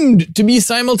assumed to be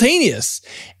simultaneous,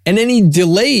 and any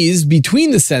delays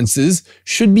between the senses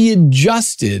should be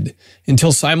adjusted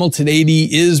until simultaneity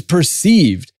is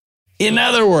perceived. In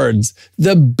other words,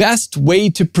 the best way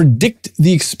to predict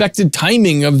the expected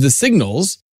timing of the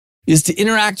signals is to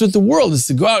interact with the world, is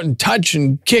to go out and touch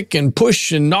and kick and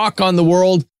push and knock on the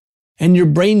world. And your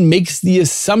brain makes the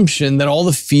assumption that all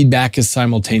the feedback is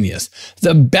simultaneous.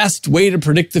 The best way to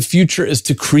predict the future is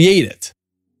to create it.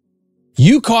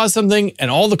 You cause something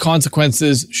and all the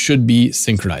consequences should be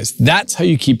synchronized. That's how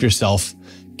you keep yourself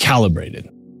calibrated.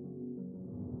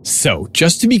 So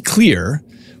just to be clear,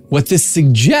 what this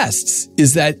suggests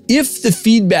is that if the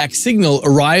feedback signal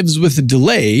arrives with a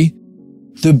delay,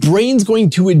 the brain's going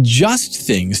to adjust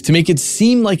things to make it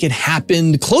seem like it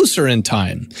happened closer in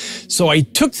time. So I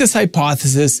took this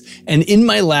hypothesis, and in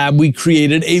my lab, we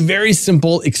created a very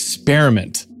simple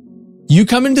experiment. You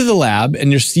come into the lab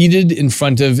and you're seated in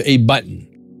front of a button.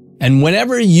 And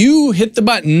whenever you hit the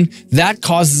button, that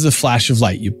causes a flash of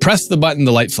light. You press the button,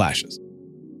 the light flashes.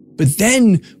 But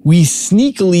then we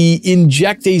sneakily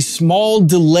inject a small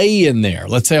delay in there,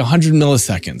 let's say 100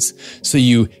 milliseconds. So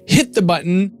you hit the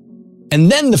button, and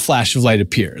then the flash of light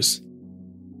appears.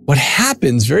 What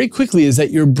happens very quickly is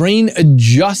that your brain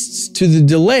adjusts to the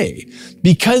delay.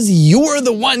 Because you're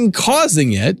the one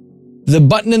causing it, the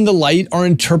button and the light are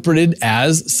interpreted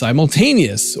as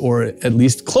simultaneous, or at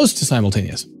least close to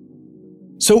simultaneous.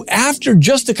 So after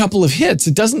just a couple of hits,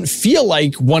 it doesn't feel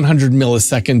like 100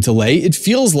 millisecond delay. It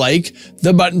feels like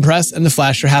the button press and the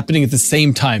flash are happening at the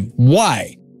same time.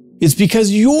 Why? It's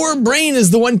because your brain is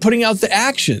the one putting out the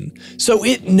action, so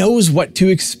it knows what to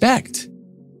expect.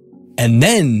 And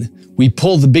then we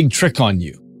pull the big trick on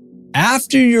you.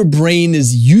 After your brain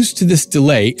is used to this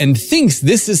delay and thinks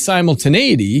this is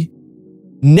simultaneity,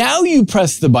 now you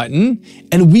press the button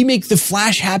and we make the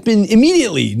flash happen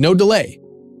immediately, no delay.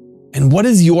 And what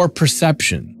is your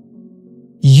perception?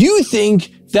 You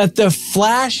think that the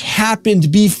flash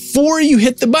happened before you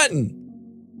hit the button.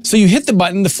 So you hit the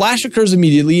button, the flash occurs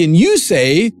immediately, and you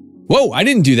say, whoa, I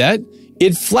didn't do that.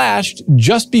 It flashed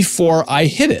just before I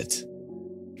hit it.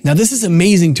 Now, this is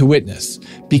amazing to witness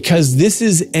because this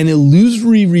is an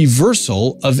illusory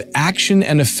reversal of action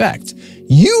and effect.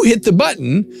 You hit the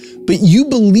button, but you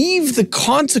believe the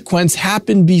consequence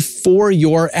happened before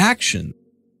your action.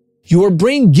 Your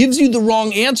brain gives you the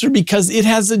wrong answer because it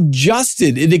has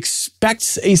adjusted. It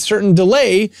expects a certain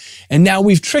delay, and now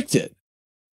we've tricked it.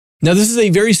 Now, this is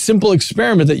a very simple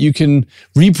experiment that you can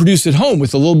reproduce at home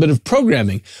with a little bit of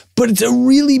programming, but it's a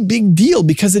really big deal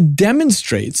because it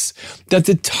demonstrates that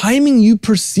the timing you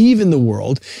perceive in the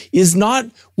world is not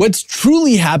what's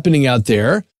truly happening out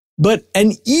there, but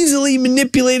an easily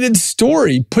manipulated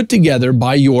story put together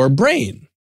by your brain.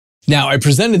 Now, I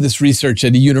presented this research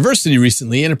at a university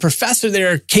recently, and a professor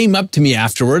there came up to me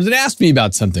afterwards and asked me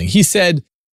about something. He said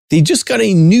they just got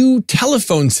a new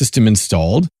telephone system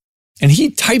installed, and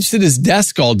he types at his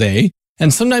desk all day,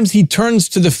 and sometimes he turns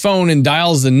to the phone and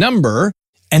dials a number,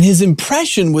 and his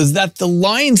impression was that the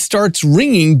line starts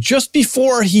ringing just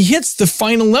before he hits the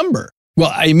final number.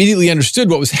 Well, I immediately understood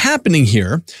what was happening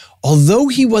here. Although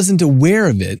he wasn't aware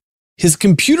of it, his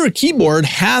computer keyboard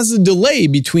has a delay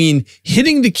between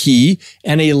hitting the key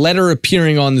and a letter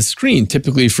appearing on the screen.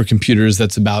 Typically for computers,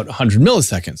 that's about 100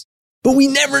 milliseconds. But we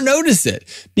never notice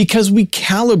it because we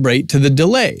calibrate to the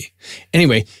delay.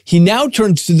 Anyway, he now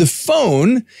turns to the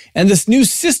phone, and this new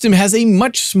system has a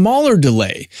much smaller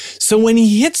delay. So when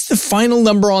he hits the final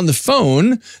number on the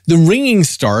phone, the ringing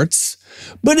starts,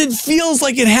 but it feels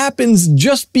like it happens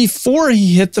just before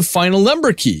he hit the final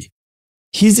number key.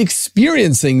 He's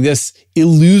experiencing this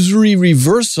illusory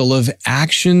reversal of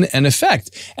action and effect.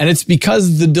 And it's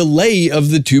because the delay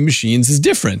of the two machines is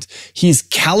different. He's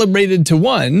calibrated to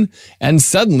one, and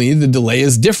suddenly the delay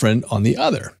is different on the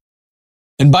other.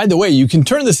 And by the way, you can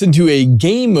turn this into a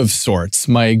game of sorts.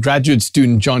 My graduate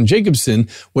student, John Jacobson,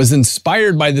 was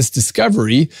inspired by this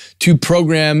discovery to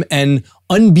program an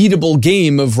unbeatable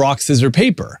game of rock, scissors,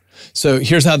 paper. So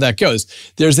here's how that goes.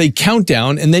 There's a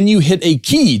countdown, and then you hit a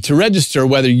key to register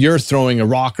whether you're throwing a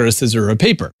rock or a scissor or a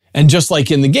paper. And just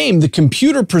like in the game, the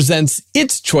computer presents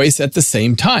its choice at the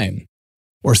same time.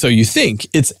 Or so you think.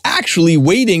 It's actually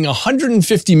waiting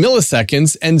 150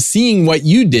 milliseconds and seeing what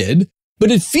you did,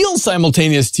 but it feels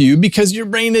simultaneous to you because your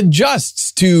brain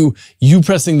adjusts to you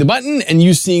pressing the button and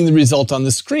you seeing the result on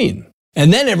the screen.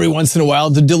 And then every once in a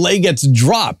while, the delay gets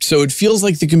dropped, so it feels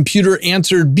like the computer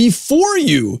answered before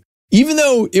you, even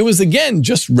though it was, again,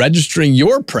 just registering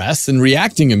your press and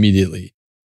reacting immediately.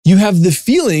 You have the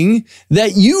feeling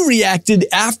that you reacted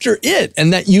after it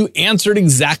and that you answered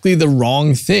exactly the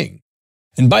wrong thing.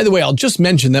 And by the way, I'll just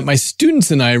mention that my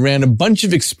students and I ran a bunch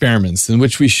of experiments in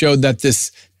which we showed that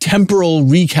this temporal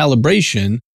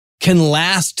recalibration can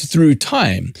last through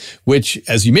time, which,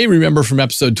 as you may remember from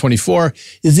episode 24,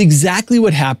 is exactly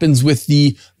what happens with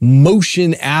the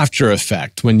motion after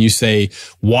effect. When you say,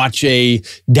 watch a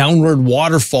downward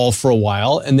waterfall for a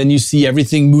while, and then you see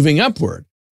everything moving upward.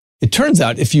 It turns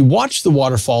out if you watch the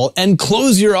waterfall and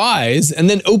close your eyes and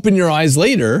then open your eyes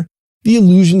later, the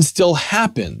illusion still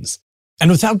happens. And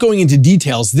without going into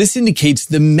details, this indicates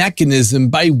the mechanism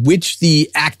by which the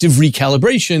active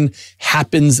recalibration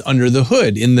happens under the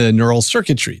hood in the neural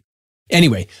circuitry.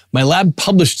 Anyway, my lab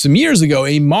published some years ago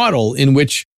a model in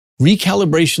which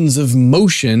recalibrations of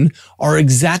motion are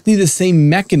exactly the same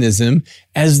mechanism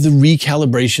as the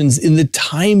recalibrations in the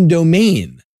time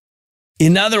domain.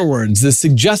 In other words, this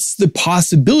suggests the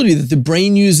possibility that the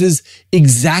brain uses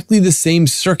exactly the same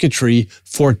circuitry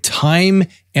for time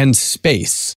and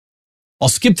space. I'll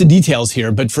skip the details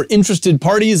here, but for interested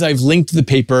parties, I've linked the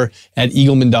paper at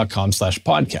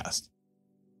eagleman.com/podcast.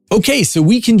 Okay, so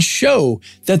we can show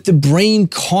that the brain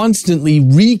constantly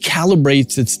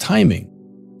recalibrates its timing.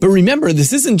 But remember,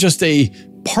 this isn't just a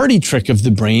party trick of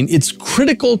the brain. It's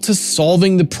critical to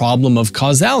solving the problem of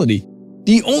causality.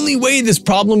 The only way this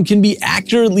problem can be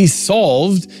accurately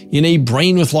solved in a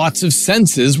brain with lots of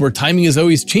senses where timing is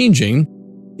always changing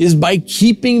is by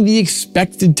keeping the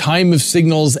expected time of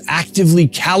signals actively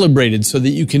calibrated so that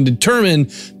you can determine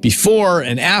before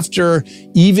and after,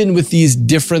 even with these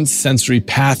different sensory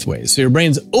pathways. So your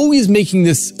brain's always making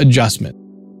this adjustment.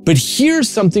 But here's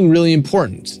something really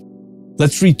important.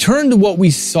 Let's return to what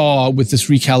we saw with this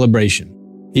recalibration.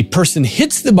 A person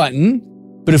hits the button,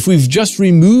 but if we've just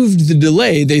removed the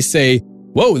delay, they say,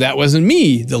 whoa, that wasn't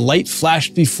me. The light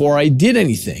flashed before I did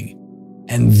anything.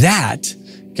 And that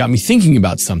got me thinking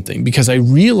about something because I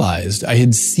realized I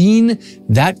had seen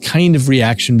that kind of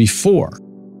reaction before.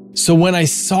 So when I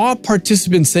saw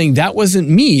participants saying that wasn't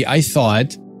me, I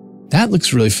thought, that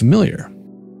looks really familiar.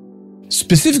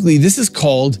 Specifically, this is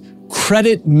called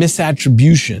credit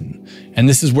misattribution. And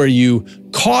this is where you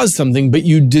caused something, but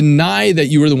you deny that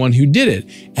you were the one who did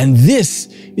it. And this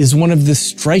is one of the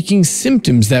striking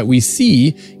symptoms that we see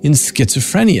in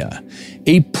schizophrenia.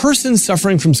 A person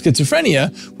suffering from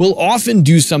schizophrenia will often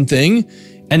do something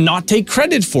and not take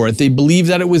credit for it. They believe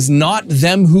that it was not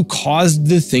them who caused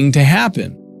the thing to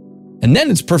happen. And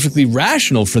then it's perfectly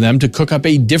rational for them to cook up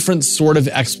a different sort of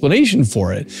explanation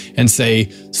for it and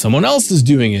say, someone else is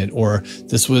doing it, or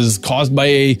this was caused by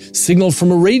a signal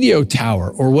from a radio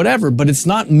tower, or whatever, but it's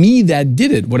not me that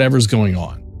did it, whatever's going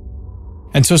on.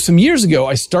 And so some years ago,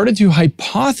 I started to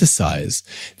hypothesize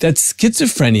that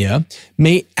schizophrenia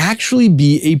may actually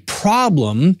be a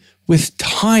problem with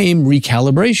time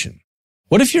recalibration.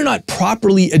 What if you're not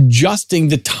properly adjusting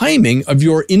the timing of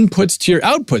your inputs to your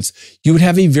outputs? You would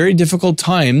have a very difficult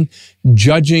time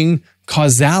judging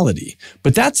causality.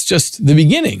 But that's just the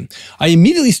beginning. I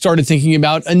immediately started thinking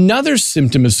about another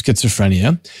symptom of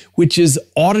schizophrenia, which is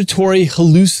auditory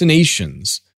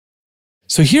hallucinations.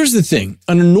 So here's the thing.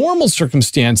 Under normal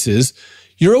circumstances,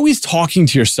 you're always talking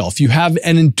to yourself. You have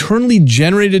an internally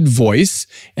generated voice,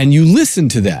 and you listen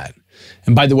to that.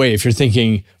 And by the way, if you're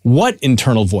thinking, what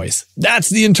internal voice? That's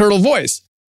the internal voice.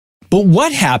 But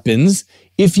what happens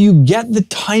if you get the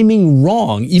timing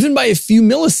wrong, even by a few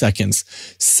milliseconds,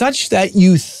 such that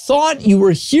you thought you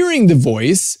were hearing the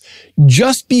voice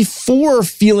just before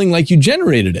feeling like you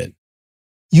generated it?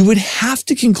 You would have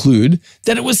to conclude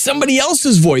that it was somebody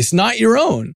else's voice, not your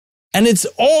own. And it's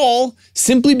all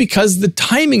simply because the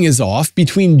timing is off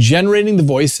between generating the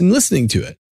voice and listening to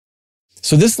it.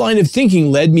 So this line of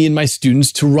thinking led me and my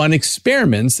students to run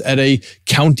experiments at a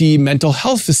county mental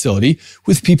health facility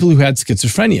with people who had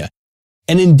schizophrenia.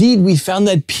 And indeed, we found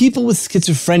that people with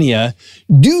schizophrenia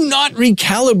do not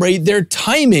recalibrate their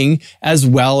timing as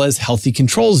well as healthy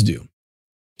controls do.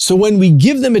 So when we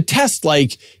give them a test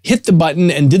like hit the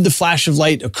button and did the flash of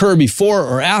light occur before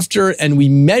or after, and we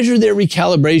measure their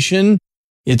recalibration,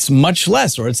 it's much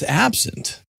less or it's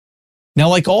absent. Now,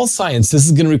 like all science, this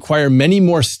is going to require many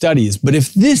more studies, but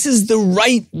if this is the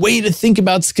right way to think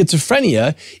about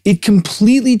schizophrenia, it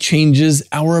completely changes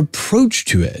our approach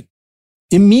to it.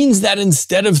 It means that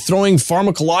instead of throwing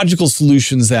pharmacological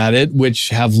solutions at it,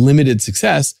 which have limited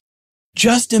success,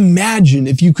 just imagine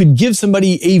if you could give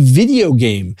somebody a video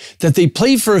game that they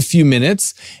play for a few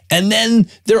minutes and then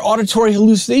their auditory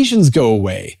hallucinations go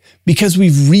away because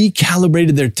we've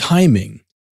recalibrated their timing.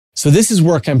 So this is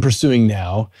work I'm pursuing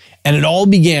now, and it all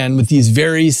began with these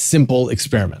very simple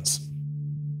experiments.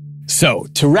 So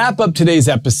to wrap up today's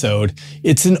episode,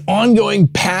 it's an ongoing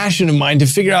passion of mine to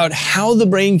figure out how the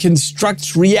brain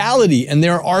constructs reality, and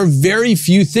there are very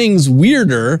few things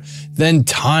weirder than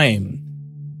time.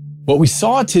 What we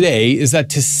saw today is that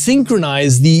to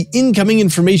synchronize the incoming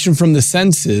information from the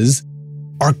senses,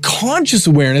 our conscious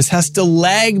awareness has to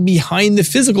lag behind the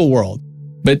physical world.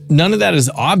 But none of that is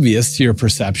obvious to your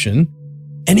perception.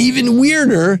 And even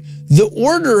weirder, the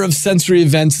order of sensory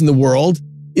events in the world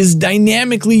is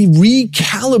dynamically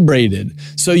recalibrated.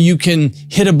 So you can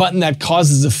hit a button that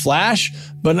causes a flash,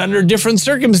 but under different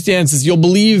circumstances, you'll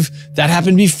believe that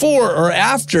happened before or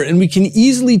after, and we can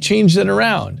easily change that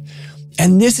around.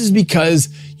 And this is because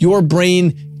your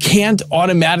brain can't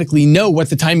automatically know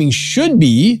what the timing should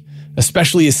be,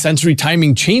 especially as sensory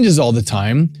timing changes all the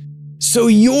time. So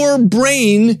your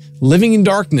brain, living in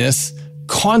darkness,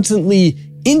 constantly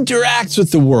interacts with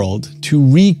the world to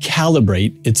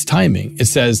recalibrate its timing. It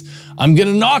says, I'm going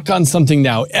to knock on something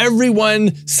now.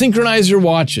 Everyone synchronize your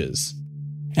watches.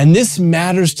 And this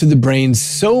matters to the brain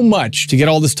so much to get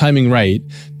all this timing right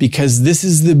because this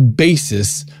is the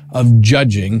basis of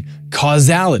judging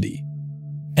causality.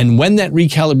 And when that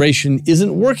recalibration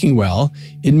isn't working well,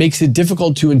 it makes it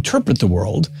difficult to interpret the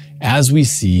world as we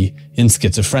see in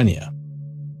schizophrenia.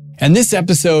 And this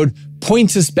episode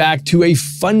points us back to a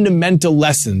fundamental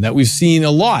lesson that we've seen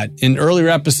a lot in earlier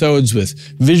episodes with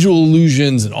visual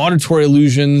illusions and auditory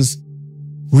illusions.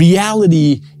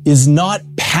 Reality is not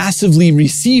passively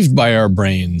received by our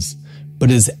brains,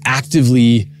 but is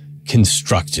actively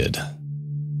constructed.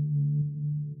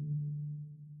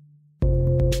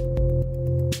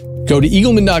 Go to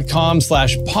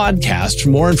eagleman.com/podcast for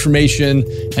more information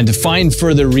and to find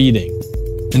further reading.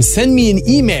 And send me an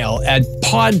email at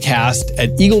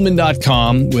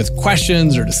podcast@eagleman.com with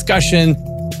questions or discussion,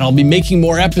 and I'll be making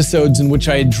more episodes in which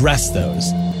I address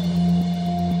those.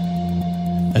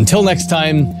 Until next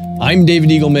time, I'm David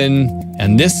Eagleman,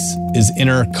 and this is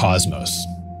Inner Cosmos.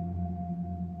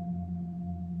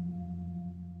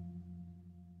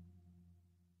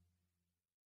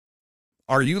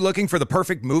 Are you looking for the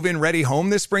perfect move-in ready home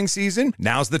this spring season?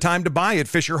 Now's the time to buy at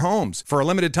Fisher Homes. For a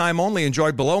limited time only,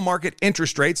 enjoy below-market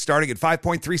interest rates starting at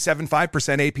 5.375%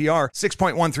 APR,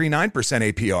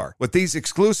 6.139% APR. With these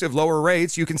exclusive lower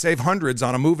rates, you can save hundreds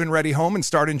on a move-in ready home and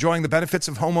start enjoying the benefits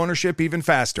of homeownership even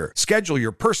faster. Schedule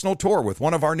your personal tour with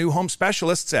one of our new home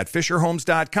specialists at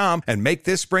FisherHomes.com and make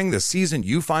this spring the season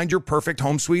you find your perfect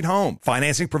home sweet home.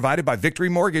 Financing provided by Victory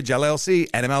Mortgage, LLC,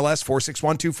 NMLS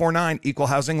 461249, Equal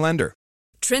Housing Lender.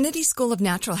 Trinity School of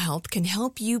Natural Health can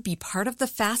help you be part of the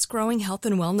fast-growing health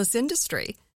and wellness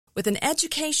industry. With an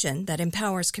education that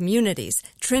empowers communities,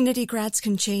 Trinity grads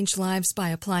can change lives by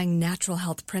applying natural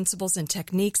health principles and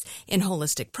techniques in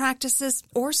holistic practices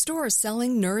or stores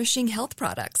selling nourishing health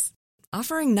products.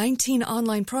 Offering 19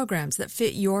 online programs that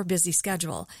fit your busy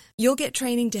schedule, you'll get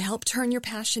training to help turn your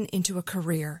passion into a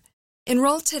career.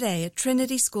 Enroll today at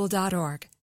trinityschool.org.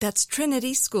 That's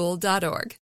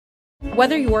trinityschool.org.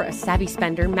 Whether you're a savvy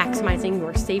spender maximizing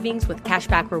your savings with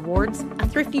cashback rewards, a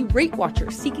thrifty rate watcher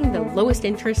seeking the lowest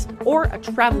interest, or a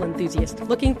travel enthusiast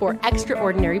looking for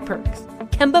extraordinary perks,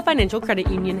 Kemba Financial Credit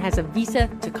Union has a visa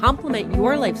to complement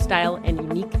your lifestyle and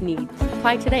unique needs.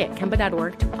 Apply today at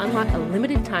Kemba.org to unlock a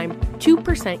limited time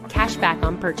 2% cash back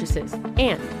on purchases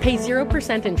and pay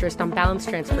 0% interest on balance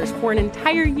transfers for an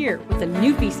entire year with a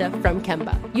new visa from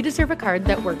Kemba. You deserve a card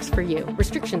that works for you.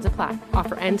 Restrictions apply.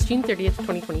 Offer ends June 30th,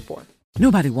 2024.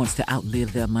 Nobody wants to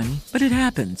outlive their money, but it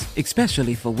happens,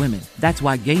 especially for women. That's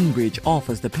why Gamebridge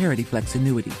offers the Parity Flex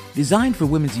annuity, designed for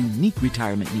women's unique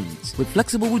retirement needs, with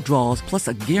flexible withdrawals plus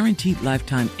a guaranteed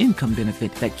lifetime income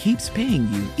benefit that keeps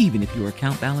paying you even if your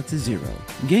account balance is zero.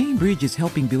 Gamebridge is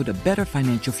helping build a better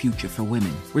financial future for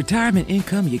women. Retirement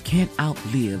income you can't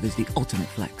outlive is the ultimate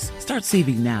flex. Start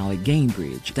saving now at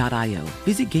Gamebridge.io.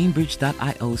 Visit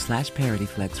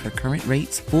Gamebridge.io/ParityFlex for current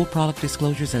rates, full product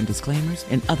disclosures and disclaimers,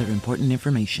 and other important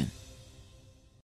information.